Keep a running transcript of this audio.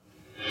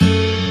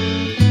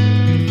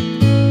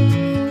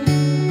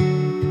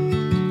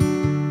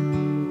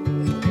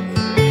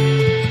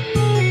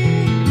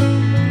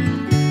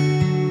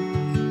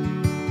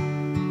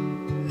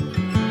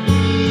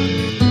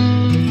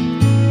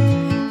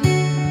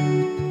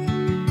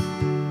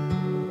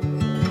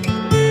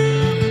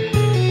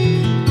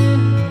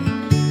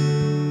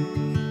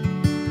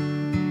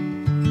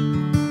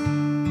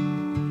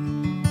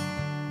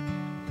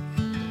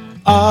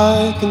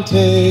can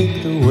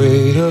take the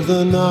weight of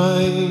the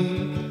night.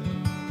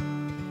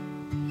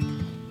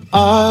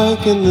 I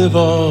can live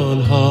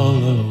on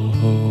hollow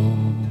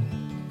hope.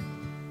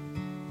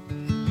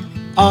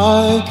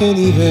 I can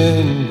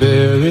even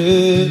bear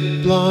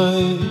it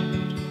blind.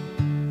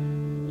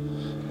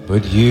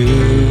 But you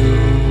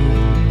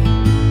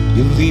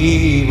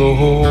leave a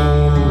hole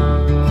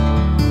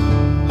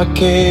I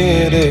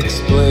can't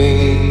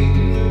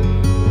explain,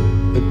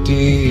 a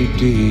deep,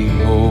 deep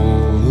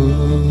hole.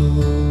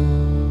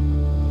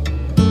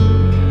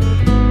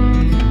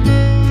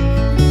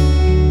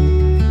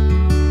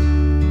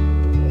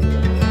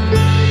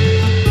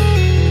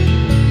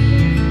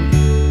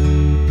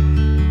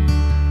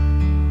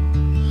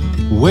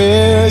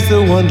 Where's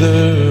the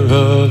wonder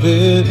of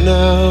it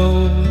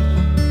now?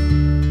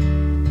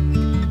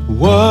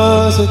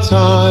 Was a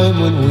time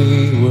when we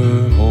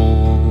were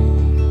whole.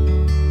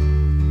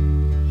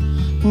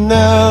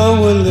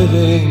 Now we're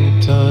living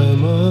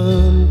time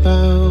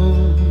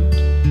unbound.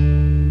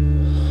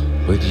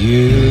 But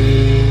you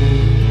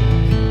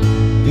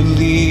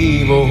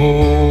leave a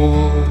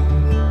hole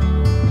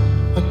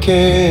I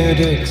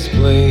can't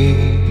explain,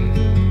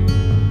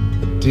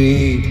 a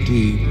deep,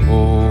 deep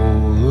hole.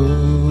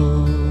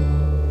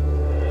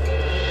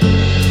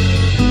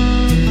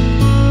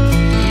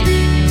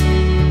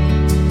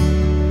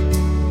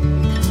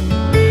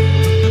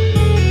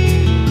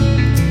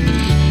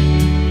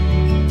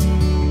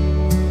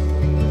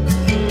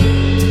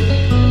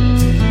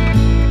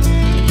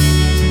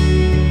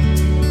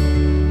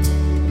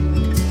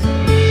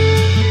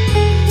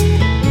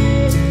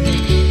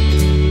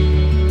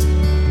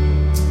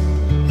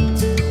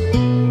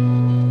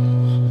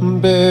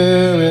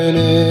 Barren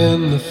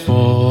in the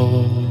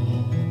fall,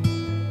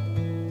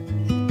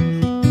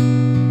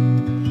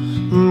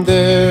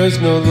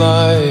 there's no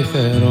life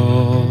at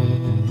all.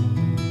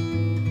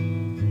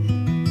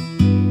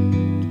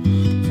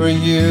 For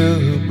you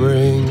who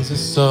brings the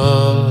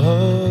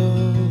sun